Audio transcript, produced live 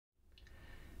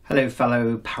Hello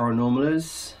fellow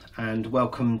paranormalers, and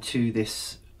welcome to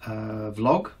this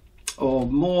vlog, or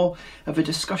more of a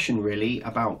discussion really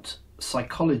about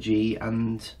psychology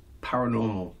and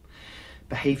paranormal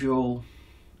behavioural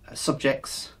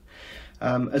subjects,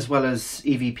 as well as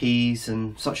EVPs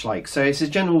and such like. So it's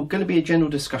going to be a general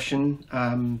discussion.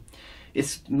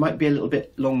 It might be a little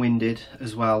bit long-winded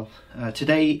as well.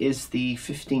 Today is the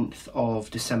 15th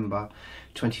of December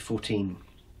 2014.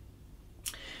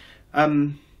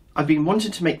 I've been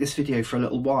wanting to make this video for a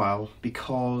little while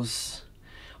because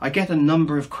I get a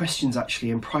number of questions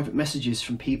actually in private messages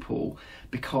from people,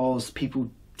 because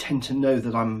people tend to know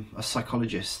that I'm a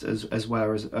psychologist as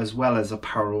well as a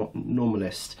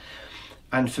paranormalist.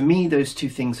 And for me, those two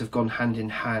things have gone hand in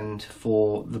hand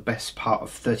for the best part of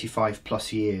 35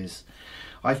 plus years.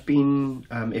 I've been,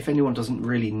 if anyone doesn't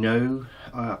really know,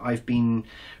 I've been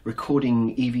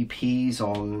recording EVPs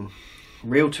on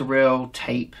reel-to-reel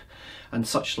tape and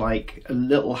such like,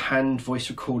 little hand voice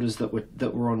recorders that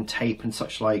were on tape and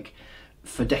such like,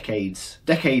 for decades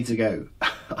ago.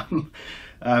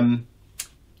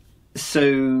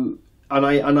 So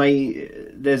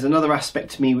there's another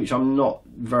aspect to me which I'm not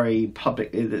very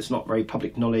public, that's not very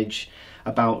public knowledge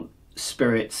about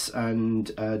spirits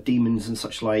and demons and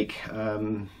such like.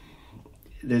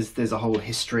 There's a whole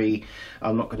history.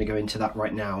 I'm not going to go into that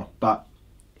right now, but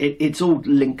it's all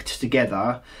linked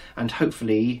together, and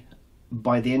hopefully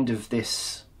by the end of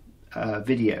this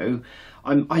video,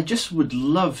 I just would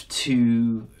love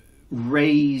to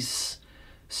raise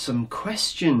some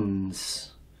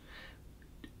questions.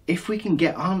 If we can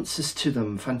get answers to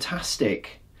them,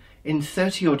 fantastic. In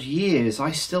 30 odd years,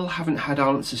 I still haven't had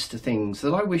answers to things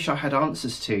that I wish I had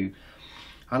answers to.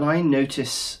 And I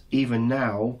notice even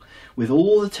now, with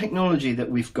all the technology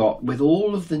that we've got, with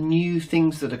all of the new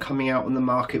things that are coming out on the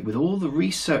market, with all the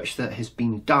research that has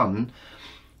been done,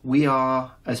 we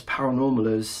are, as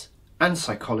paranormalers and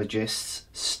psychologists,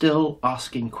 still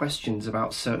asking questions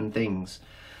about certain things.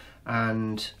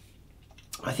 And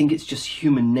I think it's just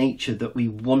human nature that we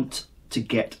want to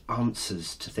get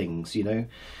answers to things, you know.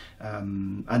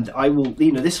 And I will,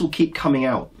 this will keep coming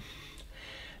out.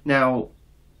 Now,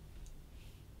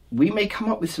 we may come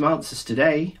up with some answers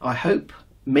today, I hope.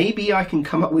 Maybe I can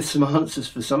come up with some answers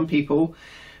for some people.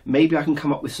 Maybe I can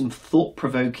come up with some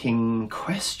thought-provoking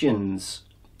questions,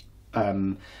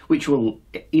 which will,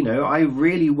 I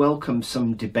really welcome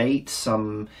some debate,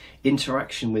 some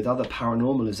interaction with other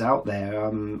paranormalers out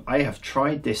there. I have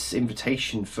tried this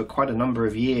invitation for quite a number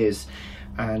of years,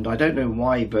 and I don't know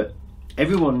why, but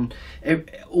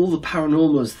all the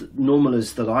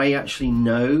paranormalers that I actually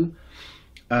know,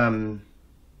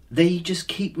 they just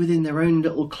keep within their own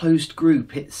little closed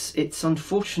group. It's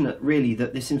unfortunate really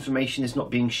that this information is not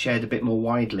being shared a bit more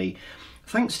widely.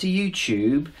 Thanks to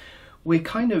YouTube, we're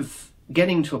kind of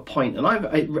getting to a point, and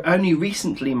I only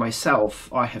recently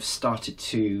myself, I have started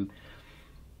to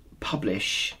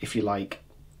publish, if you like,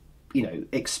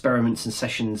 experiments and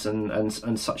sessions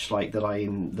and such like that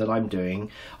I'm doing.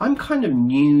 I'm kind of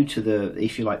new to the,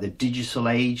 if you like, the digital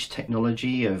age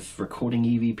technology of recording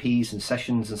EVPs and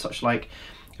sessions and such like.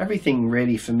 Everything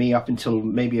really for me up until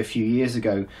maybe a few years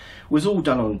ago was all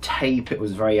done on tape. It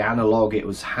was very analog. It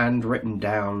was handwritten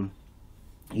down.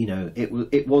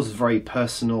 It was very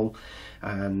personal,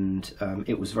 and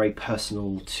it was very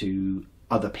personal to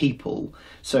other people.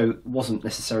 So it wasn't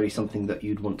necessarily something that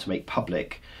you'd want to make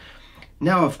public.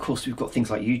 Now, of course, we've got things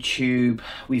like YouTube.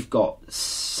 We've got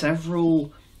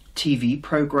several TV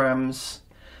programs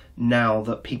now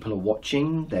that people are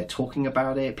watching. They're talking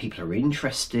about it. People are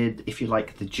interested. If you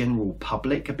like, the general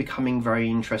public are becoming very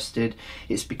interested.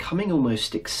 It's becoming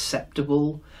almost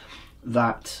acceptable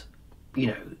that,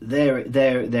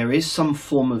 there is some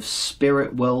form of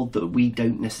spirit world that we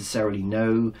don't necessarily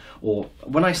know. Or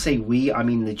when I say we, I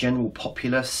mean the general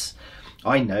populace.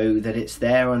 I know that it's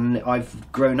there, and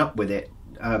I've grown up with it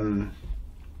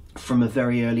from a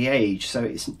very early age, so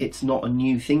it's not a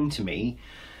new thing to me.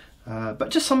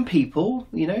 But to some people,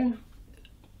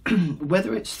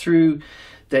 whether it's through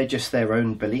their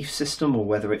own belief system, or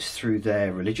whether it's through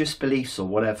their religious beliefs or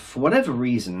whatever, for whatever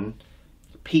reason,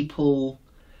 people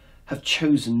have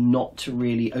chosen not to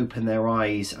really open their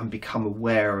eyes and become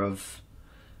aware of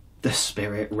the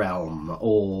spirit realm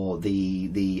or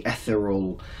the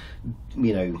ethereal,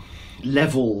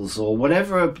 levels, or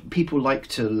whatever people like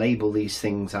to label these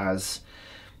things as.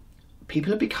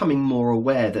 People are becoming more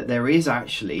aware that there is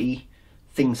actually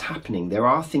things happening. There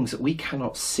are things that we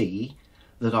cannot see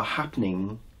that are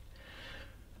happening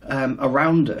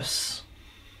around us.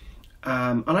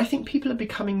 And I think people are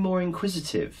becoming more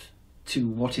inquisitive to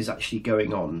what is actually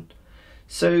going on.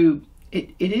 So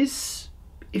it is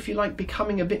if you like,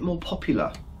 becoming a bit more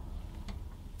popular.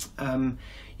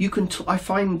 I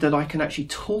find that I can actually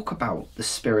talk about the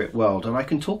spirit world, and I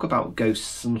can talk about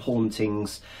ghosts and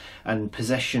hauntings and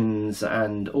possessions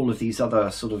and all of these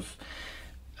other sort of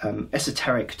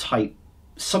esoteric type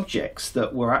subjects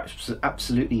that were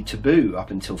absolutely taboo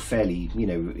up until fairly, you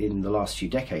know, in the last few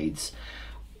decades.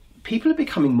 People are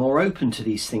becoming more open to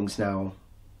these things now,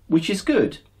 which is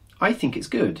good. I think it's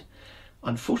good.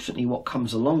 Unfortunately, what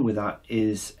comes along with that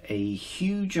is a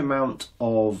huge amount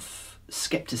of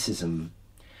skepticism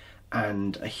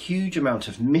and a huge amount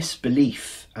of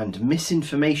misbelief and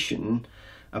misinformation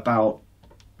about,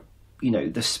 you know,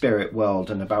 the spirit world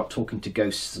and about talking to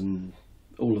ghosts and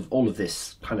all of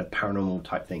this kind of paranormal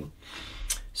type thing.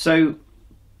 So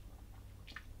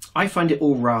I find it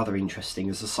all rather interesting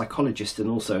as a psychologist and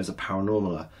also as a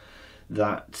paranormaler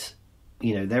that,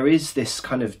 you know, there is this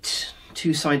kind of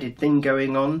two-sided thing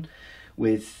going on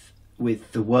with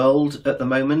the world at the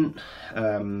moment.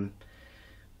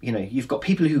 You know, you've got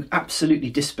people who absolutely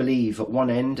disbelieve at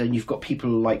one end, and you've got people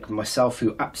like myself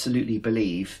who absolutely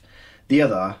believe the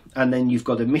other, and then you've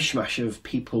got a mishmash of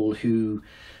people who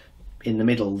in the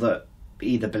middle that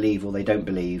either believe or they don't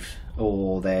believe,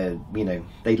 or they're, you know,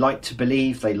 they like to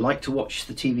believe, they like to watch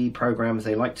the TV programs,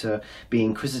 they like to be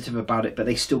inquisitive about it, but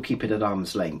they still keep it at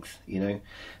arm's length, you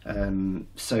know.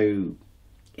 So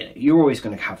you're always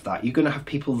going to have that. You're going to have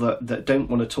people that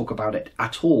don't want to talk about it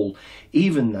at all,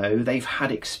 even though they've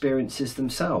had experiences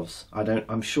themselves.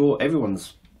 I'm sure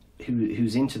everyone's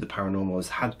who's into the paranormal has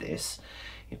had this.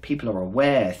 People are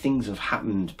aware things have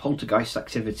happened, poltergeist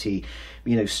activity,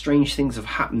 you know, strange things have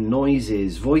happened,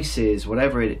 noises, voices,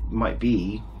 whatever it might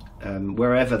be,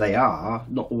 wherever they are,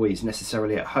 not always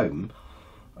necessarily at home,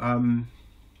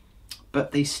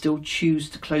 but they still choose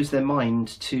to close their mind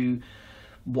to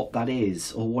what that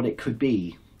is, or what it could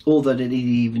be, or that it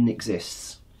even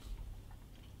exists.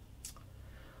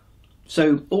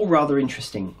 So all rather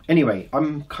interesting. Anyway,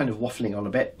 I'm kind of waffling on a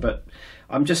bit, but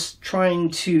I'm just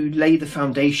trying to lay the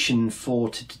foundation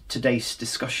for today's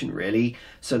discussion, really,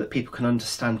 so that people can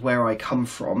understand where I come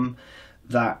from,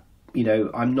 that, you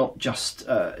know, I'm not just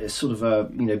sort of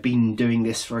a, you know, been doing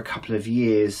this for a couple of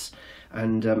years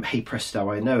and hey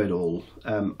presto, I know it all.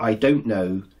 I don't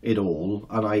know it all,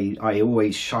 and I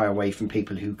always shy away from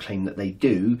people who claim that they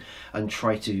do and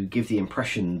try to give the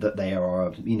impression that they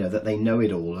are, you know, that they know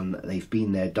it all and that they've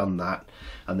been there, done that,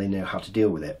 and they know how to deal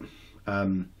with it.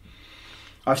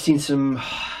 I've seen some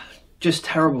just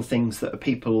terrible things that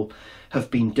people have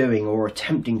been doing or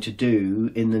attempting to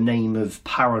do in the name of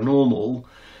paranormal,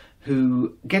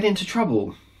 who get into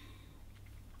trouble.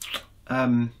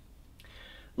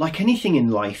 Like anything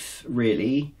in life,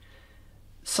 really,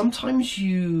 sometimes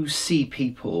you see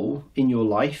people in your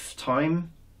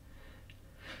lifetime,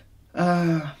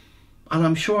 and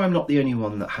I'm sure I'm not the only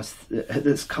one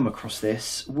that's come across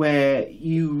this, where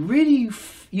you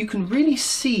can really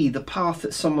see the path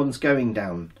that someone's going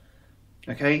down.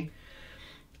 Okay,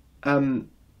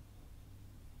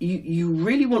 you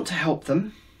really want to help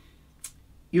them.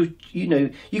 You know,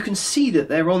 you can see that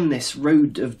they're on this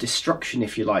road of destruction,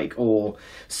 if you like, or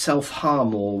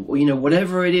self-harm, or you know,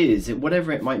 whatever it is,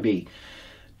 whatever it might be.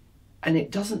 And it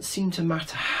doesn't seem to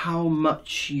matter how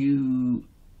much you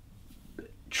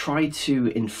try to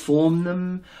inform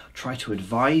them, try to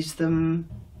advise them,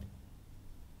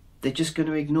 they're just going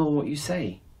to ignore what you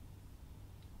say.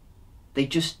 They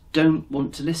just don't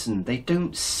want to listen. They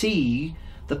don't see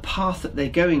the path that they're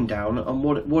going down and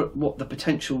what the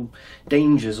potential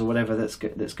dangers or whatever that's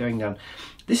going down.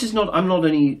 This is not, I'm not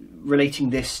only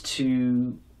relating this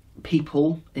to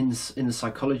people in the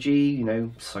psychology, you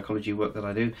know, psychology work that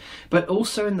I do, but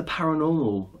also in the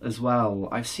paranormal as well.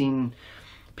 I've seen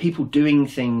people doing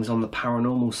things on the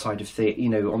paranormal side of you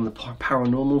know, on the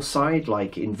paranormal side,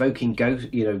 like invoking ghosts,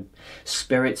 you know,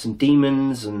 spirits and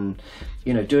demons, and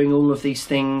you know, doing all of these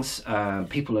things.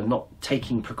 People are not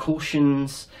taking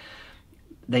precautions.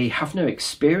 They have no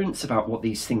experience about what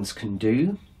these things can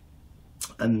do.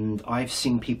 And I've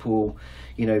seen people,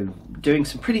 you know, doing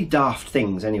some pretty daft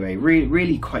things anyway,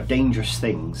 really quite dangerous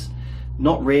things,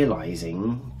 not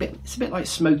realising, it's a bit like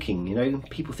smoking, you know,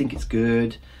 people think it's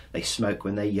good, they smoke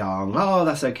when they're young, oh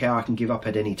that's okay, I can give up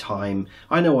at any time,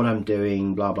 I know what I'm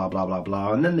doing, blah blah blah blah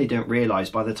blah, and then they don't realise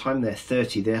by the time they're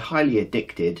 30 they're highly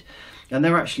addicted, and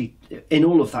they're actually, in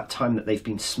all of that time that they've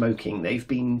been smoking, they've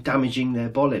been damaging their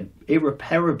body,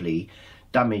 irreparably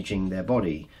damaging their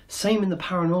body. Same in the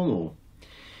paranormal.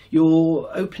 You're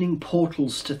opening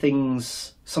portals to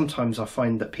things. Sometimes I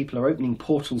find that people are opening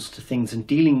portals to things and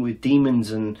dealing with demons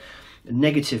and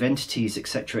negative entities,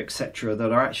 etc., etc.,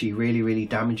 that are actually really, really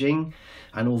damaging.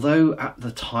 And although at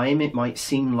the time it might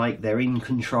seem like they're in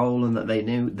control and that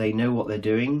they know what they're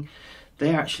doing,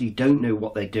 they actually don't know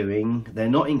what they're doing. They're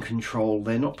not in control.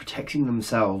 They're not protecting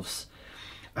themselves.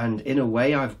 And in a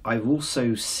way, I've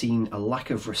also seen a lack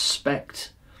of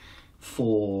respect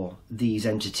for these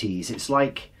entities. It's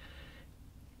like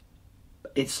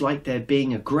they're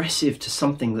being aggressive to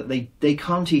something that they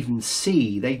can't even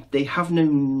see. They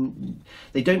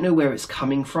don't know where it's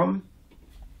coming from.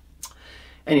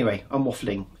 Anyway, I'm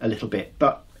waffling a little bit,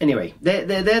 but anyway,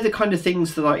 they're the kind of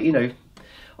things that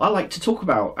I like to talk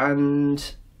about,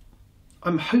 and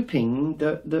I'm hoping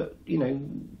that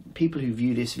people who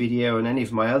view this video and any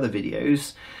of my other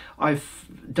videos, I've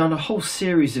done a whole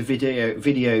series of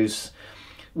videos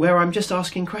where I'm just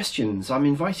asking questions. I'm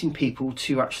inviting people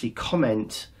to actually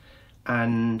comment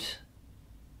and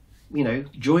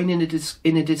join in a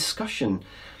discussion.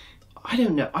 I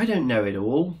don't know it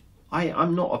all.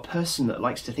 I'm not a person that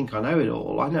likes to think I know it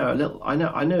all. I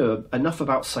know enough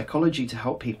about psychology to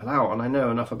help people out, and I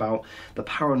know enough about the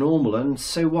paranormal, and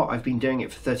so what? I've been doing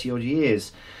it for 30 odd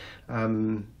years.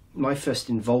 My first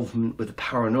involvement with the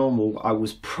paranormal, I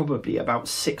was probably about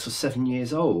 6 or 7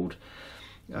 years old,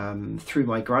 through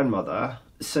my grandmother.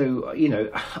 So,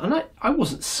 and I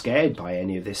wasn't scared by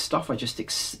any of this stuff. I just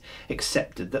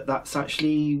accepted that that's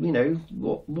actually,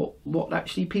 what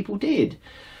actually people did.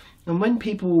 And when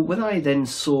I then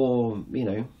saw,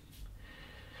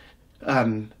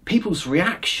 people's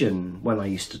reaction when I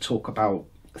used to talk about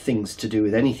things to do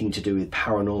with anything to do with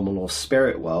paranormal or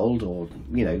spirit world, or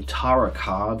tarot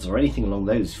cards or anything along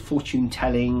those, fortune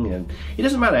telling, and it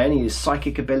doesn't matter, any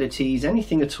psychic abilities,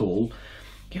 anything at all,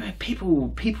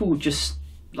 people just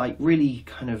like really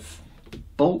kind of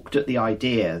balked at the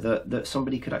idea that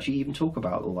somebody could actually even talk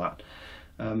about all that.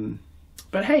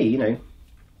 But hey,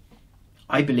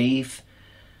 I believe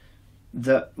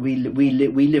that we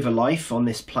live a life on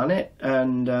this planet,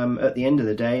 and at the end of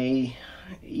the day,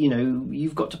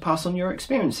 you've got to pass on your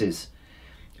experiences,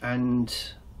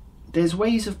 and there's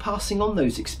ways of passing on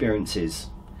those experiences.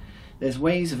 There's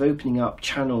ways of opening up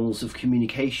channels of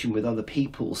communication with other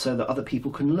people so that other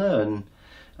people can learn.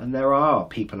 And there are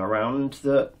people around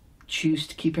that choose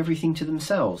to keep everything to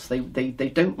themselves. They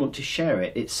don't want to share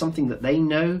it. It's something that they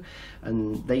know,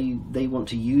 and they want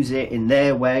to use it in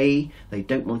their way. They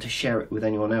don't want to share it with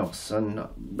anyone else. And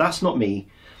that's not me,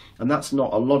 and that's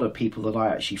not a lot of people that I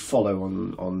actually follow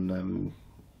on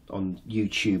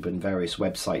YouTube and various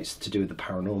websites to do with the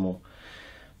paranormal.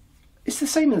 It's the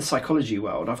same in the psychology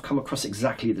world. I've come across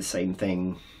exactly the same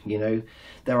thing.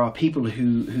 There are people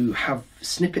who have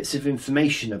snippets of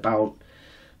information about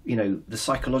the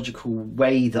psychological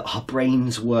way that our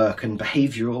brains work and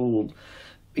behavioral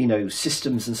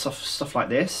systems and stuff like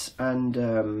this, and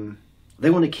they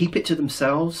want to keep it to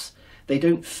themselves. They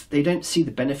don't see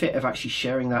the benefit of actually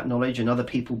sharing that knowledge, and other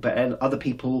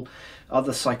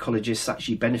psychologists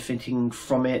actually benefiting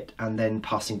from it and then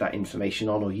passing that information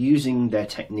on, or using their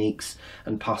techniques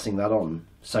and passing that on.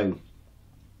 So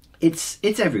it's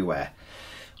everywhere,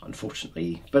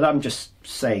 unfortunately. But I'm just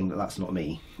saying that that's not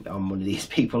me. I'm one of these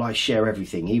people. I share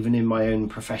everything, even in my own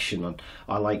profession.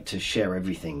 I like to share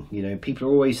everything. People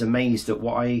are always amazed at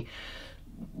what I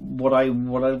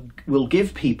will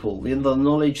give people, in the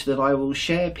knowledge that I will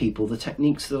share people, the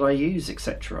techniques that I use,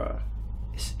 etc.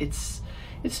 It's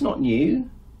not new.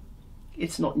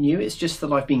 It's not new. It's just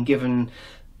that I've been given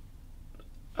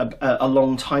a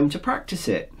long time to practice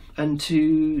it, and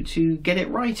to get it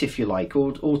right, if you like,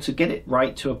 or to get it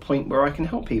right to a point where I can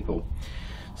help people.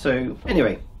 So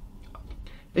anyway,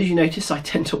 as you notice, I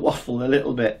tend to waffle a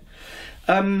little bit.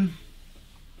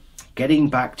 Getting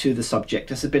back to the subject,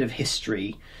 there's a bit of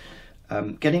history.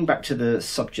 Getting back to the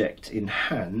subject in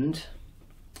hand,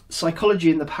 psychology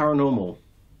and the paranormal.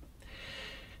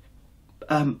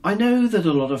 I know that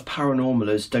a lot of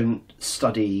paranormalers don't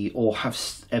study or have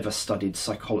ever studied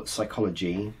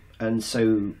psychology, and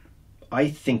so I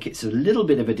think it's a little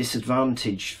bit of a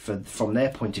disadvantage from their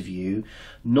point of view,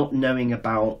 not knowing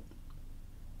about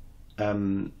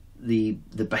the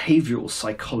behavioural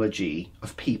psychology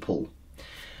of people.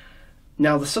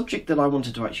 Now, the subject that I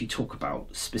wanted to actually talk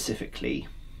about specifically,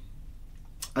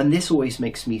 and this always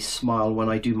makes me smile when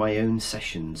I do my own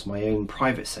sessions, my own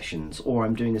private sessions, or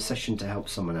I'm doing a session to help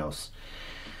someone else.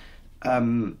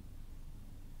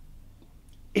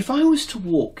 If I was to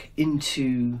walk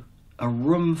into a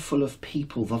room full of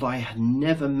people that I had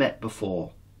never met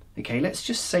before, okay, let's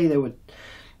just say there were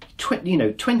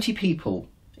 20 people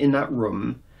in that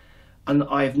room, and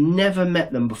I've never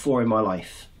met them before in my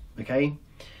life, okay?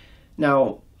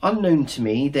 Now, unknown to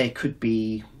me, there could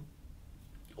be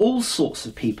all sorts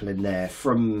of people in there,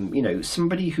 from, you know,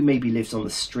 somebody who maybe lives on the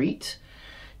street,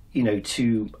 you know,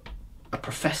 to a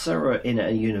professor in a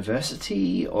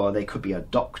university, or they could be a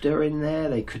doctor in there,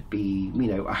 they could be, you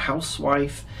know, a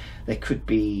housewife, they could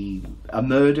be a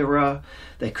murderer,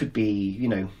 they could be, you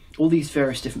know, all these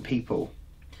various different people.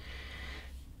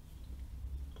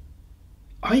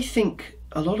 I think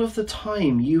a lot of the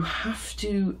time you have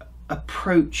to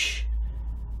approach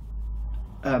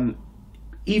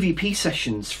EVP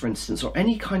sessions, for instance, or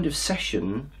any kind of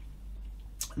session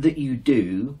that you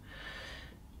do,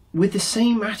 with the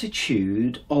same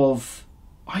attitude of,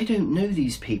 I don't know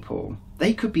these people.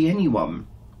 They could be anyone.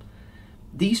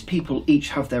 These people each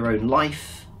have their own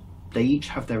life. They each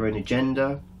have their own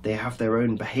agenda. They have their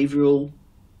own behavioural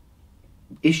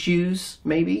issues,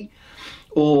 maybe.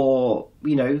 Or,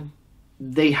 you know,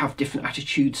 they have different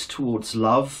attitudes towards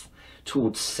love,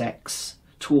 towards sex,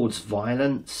 towards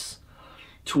violence,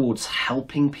 towards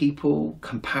helping people,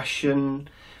 compassion,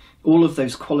 all of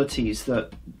those qualities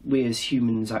that we as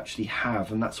humans actually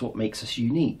have, and that's what makes us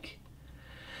unique.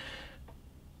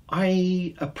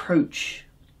 I approach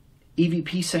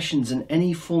EVP sessions and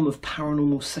any form of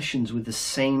paranormal sessions with the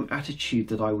same attitude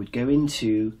that I would go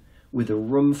into with a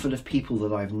room full of people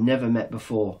that I've never met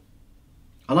before.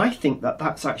 And I think that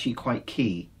that's actually quite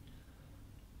key.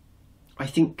 I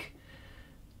think,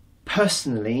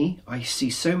 personally, I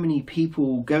see so many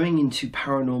people going into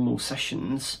paranormal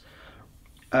sessions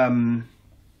and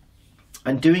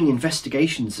doing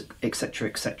investigations, etc.,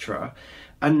 etc.,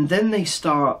 and then they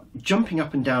start jumping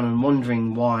up and down and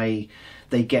wondering why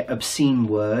they get obscene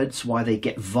words, why they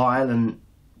get violent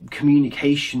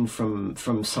communication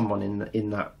from someone in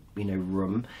that, you know,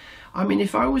 room. I mean,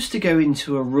 if I was to go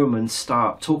into a room and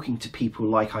start talking to people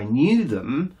like I knew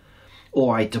them,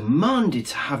 or I demanded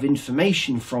to have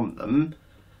information from them,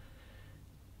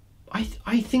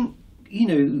 I think, you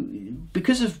know,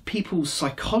 because of people's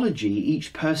psychology,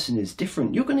 each person is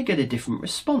different, you're going to get a different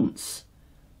response.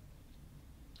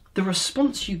 The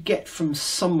response you get from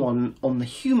someone on the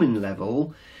human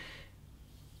level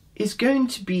is going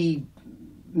to be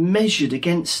measured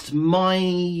against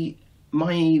my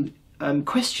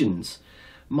questions,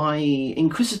 my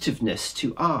inquisitiveness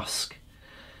to ask.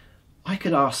 I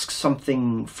could ask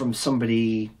something from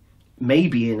somebody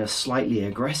maybe in a slightly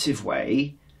aggressive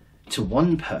way to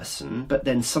one person, but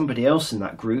then somebody else in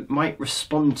that group might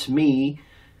respond to me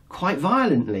quite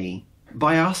violently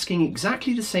by asking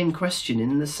exactly the same question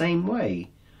in the same way.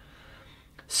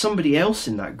 Somebody else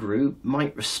in that group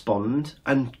might respond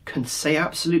and can say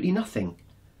absolutely nothing.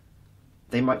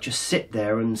 They might just sit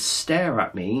there and stare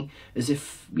at me as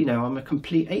if, you know, I'm a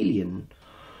complete alien.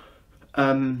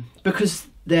 Because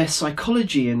their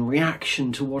psychology and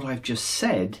reaction to what I've just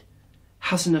said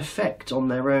has an effect on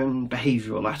their own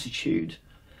behavioural attitude.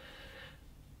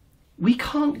 We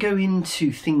can't go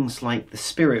into things like the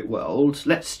spirit world.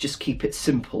 Let's just keep it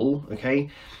simple, okay?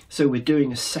 So we're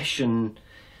doing a session,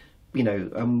 you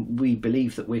know, and we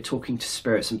believe that we're talking to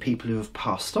spirits and people who have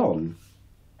passed on.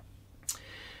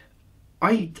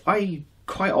 I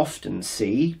quite often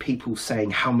see people saying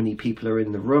how many people are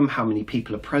in the room, how many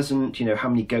people are present, you know, how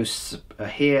many ghosts are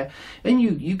here, and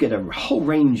you get a whole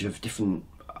range of different,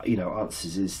 you know,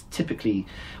 answers. Is typically,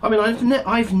 I mean,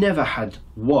 I've never had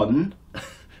one.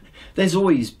 There's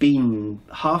always been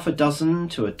half a dozen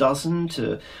to a dozen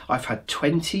to, I've had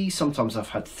 20, sometimes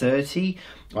I've had 30.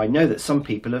 I know that some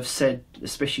people have said,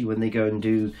 especially when they go and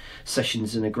do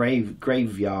sessions in a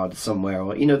graveyard somewhere,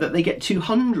 or, you know, that they get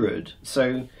 200.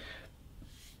 So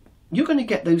you're going to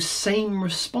get those same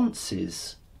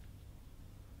responses.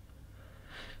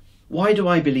 Why do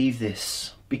I believe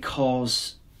this?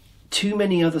 Because too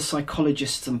many other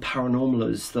psychologists and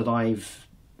paranormalers that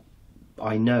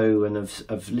I know and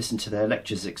have listened to their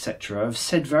lectures, etc., have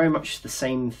said very much the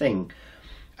same thing.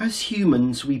 As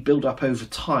humans, we build up over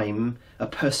time a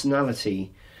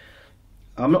personality.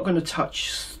 I'm not going to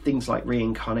touch things like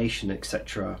reincarnation,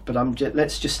 etc., but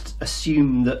let's just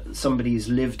assume that somebody has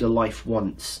lived a life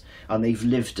once and they've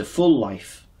lived a full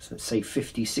life, so let's say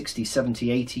 50, 60,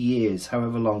 70, 80 years,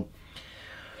 however long.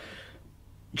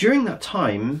 During that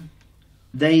time,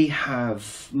 they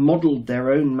have modelled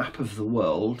their own map of the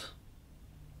world.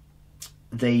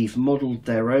 They've modelled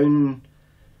their own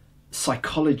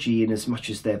psychology in as much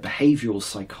as their behavioural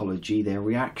psychology, their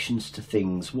reactions to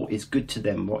things, what is good to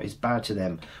them, what is bad to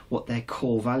them, what their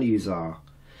core values are.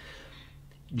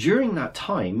 During that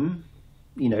time,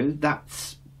 you know,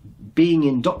 that's being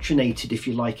indoctrinated, if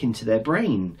you like, into their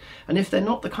brain. And if they're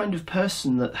not the kind of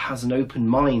person that has an open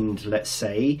mind, let's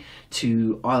say,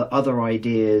 to other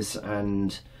ideas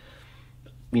and,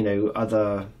 you know,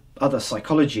 other other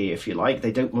psychology, if you like.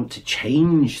 They don't want to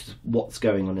change what's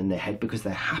going on in their head because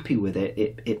they're happy with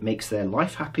it. It makes their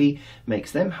life happy,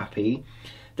 makes them happy.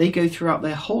 They go throughout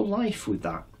their whole life with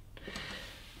that.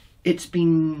 It's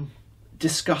been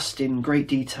discussed in great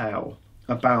detail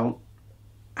about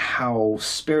how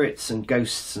spirits and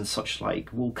ghosts and such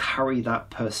like will carry that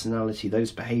personality,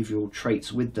 those behavioural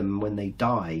traits with them when they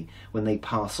die, when they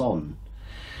pass on.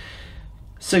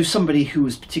 So somebody who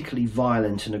was particularly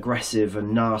violent and aggressive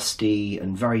and nasty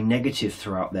and very negative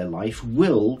throughout their life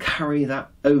will carry that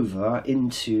over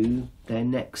into their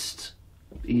next,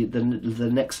 the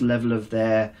next level of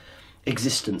their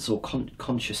existence, or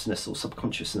consciousness or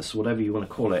subconsciousness, whatever you want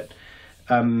to call it.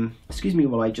 Excuse me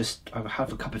while I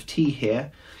have a cup of tea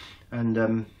here, and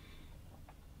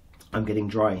I'm getting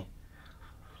dry.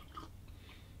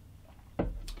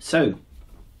 So,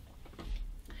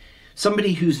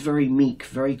 somebody who's very meek,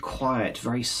 very quiet,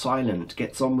 very silent,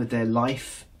 gets on with their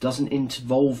life, doesn't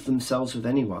involve themselves with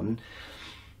anyone,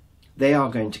 they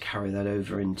are going to carry that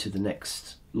over into the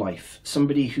next life.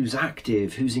 Somebody who's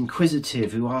active, who's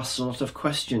inquisitive, who asks a lot of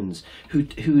questions,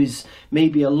 who is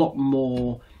maybe a lot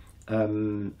more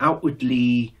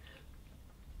outwardly,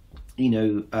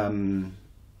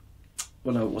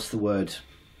 what's the word?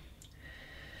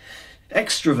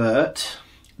 Extrovert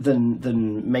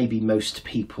than maybe most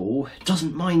people,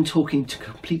 doesn't mind talking to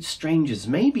complete strangers,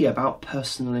 maybe about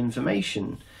personal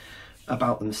information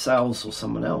about themselves or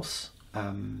someone else.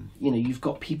 You've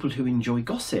got people who enjoy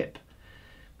gossip.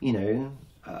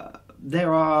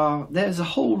 There's a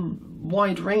whole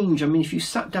wide range. I mean, if you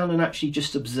sat down and actually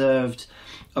just observed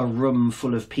a room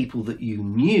full of people that you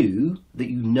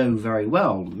know very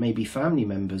well, maybe family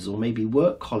members or maybe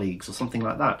work colleagues or something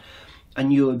like that,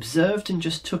 and you observed and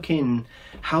just took in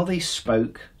how they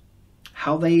spoke,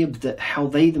 how they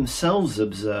themselves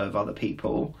observe other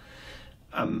people,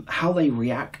 how they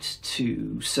react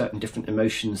to certain different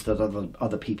emotions that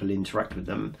other people interact with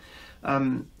them,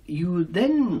 you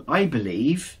then, I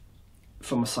believe,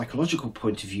 from a psychological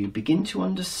point of view, begin to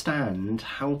understand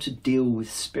how to deal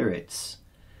with spirits,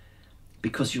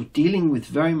 because you're dealing with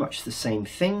very much the same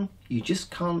thing. You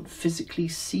just can't physically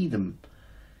see them.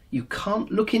 You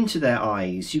can't look into their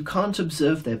eyes. You can't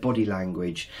observe their body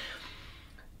language.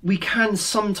 We can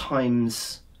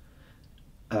sometimes,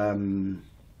 I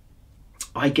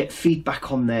get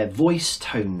feedback on their voice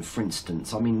tone, for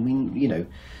instance. I mean,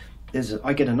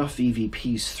 I get enough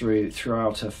EVPs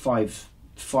throughout a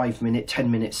 5-minute,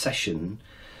 10-minute session.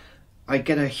 I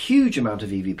get a huge amount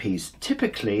of EVPs.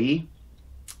 Typically,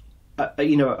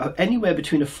 anywhere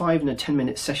between a 5 and a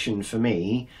 10-minute session for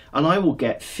me, and I will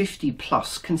get 50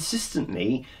 plus,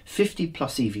 consistently 50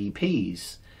 plus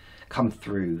EVPs come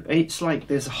through. It's like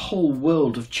there's a whole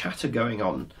world of chatter going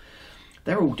on.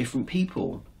 They're all different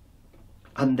people.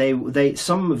 And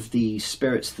some of the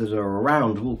spirits that are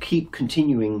around will keep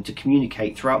continuing to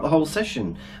communicate throughout the whole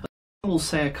session. Some will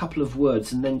say a couple of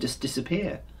words and then just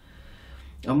disappear.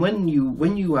 And when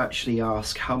you actually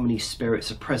ask how many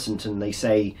spirits are present and they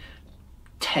say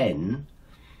 10,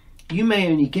 you may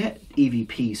only get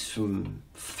EVPs from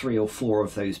 3 or 4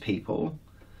 of those people,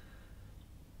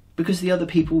 because the other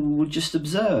people will just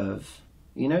observe.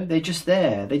 They're just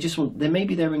there.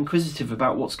 Maybe they're inquisitive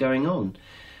about what's going on.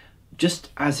 Just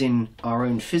as in our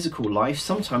own physical life,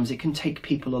 sometimes it can take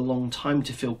people a long time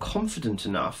to feel confident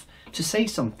enough to say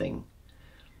something.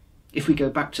 If we go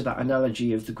back to that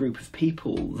analogy of the group of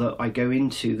people that I go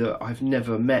into, that I've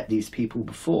never met these people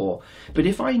before, but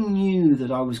if I knew that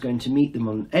I was going to meet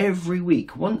them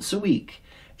once a week,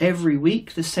 every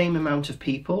week, the same amount of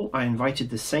people, I invited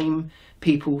the same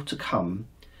people to come,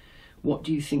 what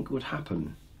do you think would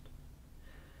happen?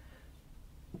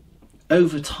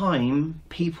 Over time,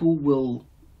 people will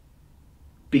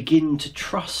begin to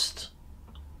trust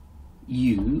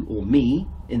you or me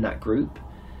in that group,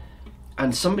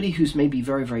 and somebody who's maybe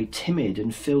very, very timid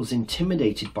and feels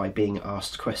intimidated by being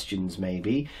asked questions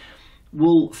maybe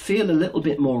will feel a little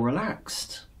bit more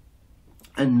relaxed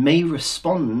and may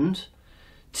respond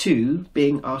to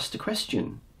being asked a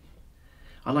question.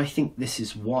 And I think this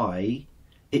is why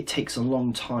it takes a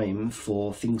long time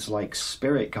for things like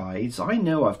spirit guides. I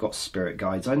know I've got spirit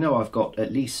guides. I know I've got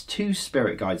at least 2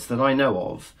 spirit guides that I know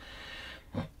of.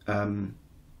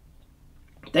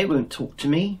 They won't talk to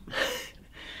me.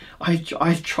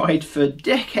 I've tried for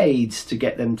decades to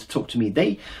get them to talk to me.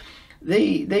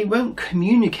 They won't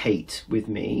communicate with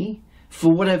me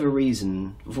for whatever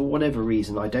reason.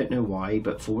 I don't know why,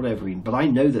 but for whatever reason. But I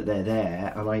know that they're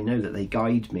there, and I know that they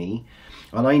guide me.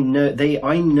 And I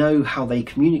know how they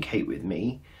communicate with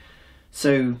me.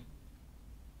 So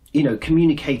you know,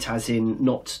 communicate as in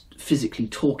not physically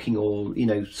talking or, you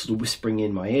know, sort of whispering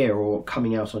in my ear or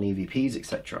coming out on EVPs,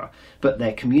 etc. But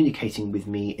they're communicating with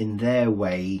me in their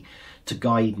way to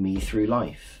guide me through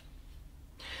life.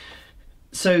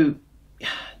 So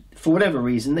for whatever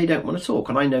reason, they don't want to talk.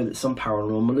 And I know that some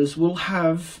paranormalers will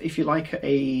have, if you like,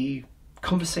 a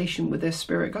conversation with their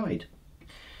spirit guide,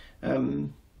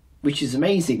 which is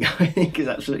amazing. I think is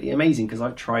absolutely amazing, because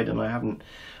I've tried and I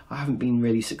haven't been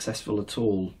really successful at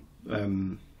all.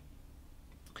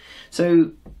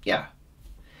 So yeah,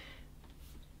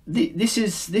 this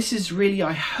is really,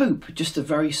 I hope, just a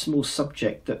very small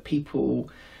subject that people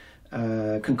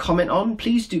can comment on.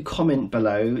 Please do comment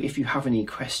below if you have any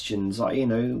questions, you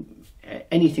know,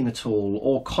 anything at all,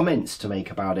 or comments to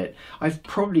make about it. I've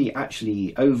probably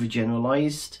actually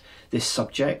overgeneralized this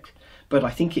subject, but I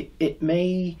think it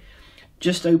may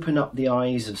just open up the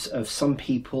eyes of some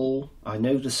people. I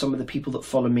know there's some of the people that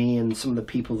follow me and some of the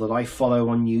people that I follow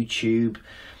on YouTube.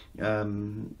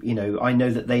 You know, I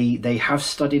know that they have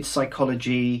studied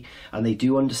psychology and they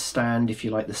do understand, if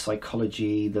you like, the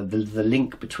psychology, the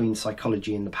link between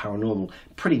psychology and the paranormal.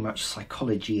 Pretty much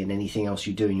psychology and anything else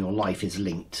you do in your life is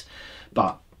linked,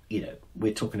 but you know,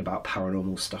 we're talking about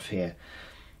paranormal stuff here.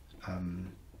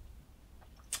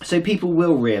 So people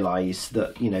will realise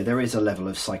that, you know, there is a level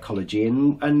of psychology,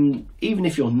 and even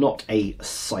if you're not a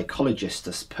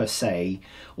psychologist per se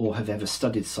or have ever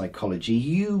studied psychology,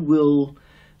 you will,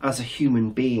 as a human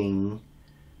being,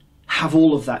 have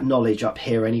all of that knowledge up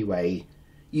here anyway.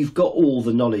 You've got all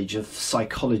the knowledge of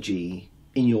psychology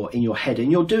in your head,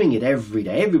 and you're doing it every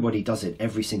day. Everybody does it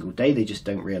every single day. They just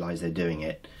don't realise they're doing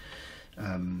it.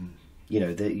 You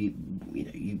know,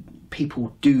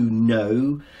 people do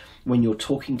know when you're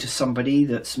talking to somebody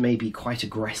that's maybe quite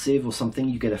aggressive or something.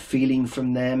 You get a feeling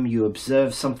from them. You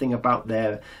observe something about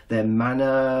their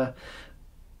manner,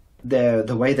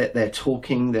 the way that they're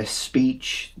talking, their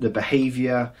speech, the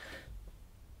behavior.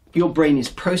 Your brain is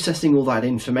processing all that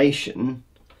information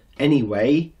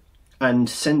anyway and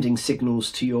sending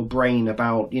signals to your brain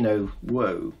about, you know,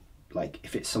 whoa, like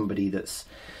if it's somebody that's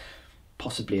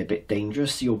possibly a bit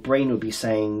dangerous, your brain will be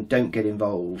saying, don't get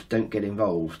involved, don't get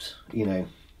involved. You know,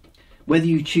 whether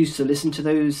you choose to listen to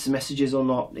those messages or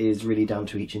not is really down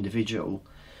to each individual.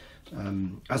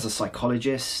 As a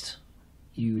psychologist,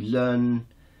 you learn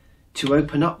to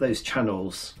open up those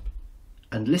channels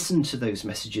and listen to those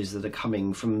messages that are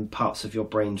coming from parts of your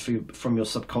brain, from your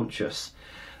subconscious,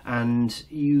 and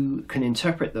you can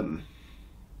interpret them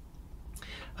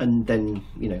and then,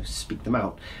 you know, speak them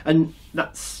out. And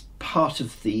that's part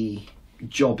of the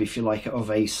job, if you like, of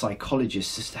a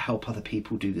psychologist, is to help other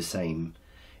people do the same.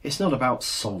 It's not about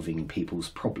solving people's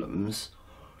problems.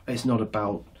 It's not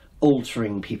about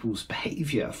altering people's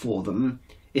behavior for them.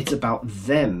 It's about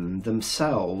them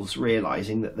themselves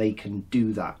realizing that they can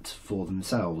do that for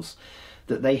themselves,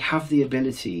 that they have the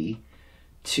ability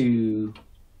to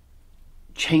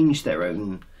change their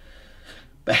own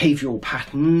behavioral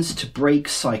patterns, to break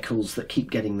cycles that keep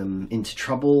getting them into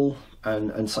trouble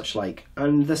and such like.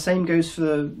 And the same goes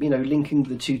for, you know, linking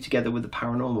the two together with the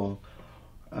paranormal.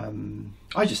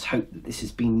 I just hope that this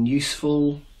has been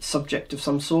useful subject of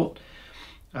some sort,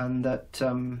 and that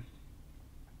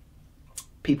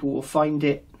people will find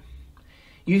it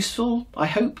useful. I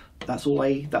hope that's all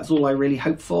I really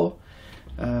hope for.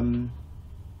 I'm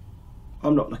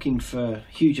not looking for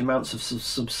huge amounts of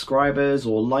subscribers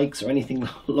or likes or anything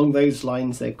along those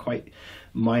lines. They're quite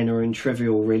minor and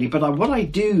trivial, really. But what I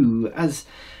do as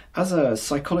a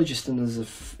psychologist and as a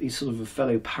sort of a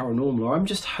fellow paranormaler, I'm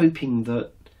just hoping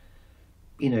that,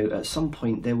 you know, at some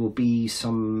point there will be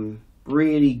some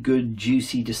really good,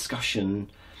 juicy discussion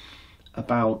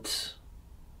about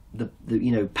the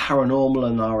you know, paranormal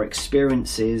and our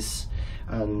experiences,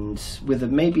 and with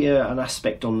maybe an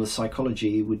aspect on the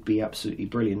psychology would be absolutely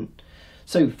brilliant.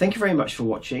 So thank you very much for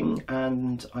watching,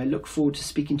 and I look forward to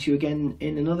speaking to you again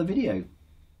in another video.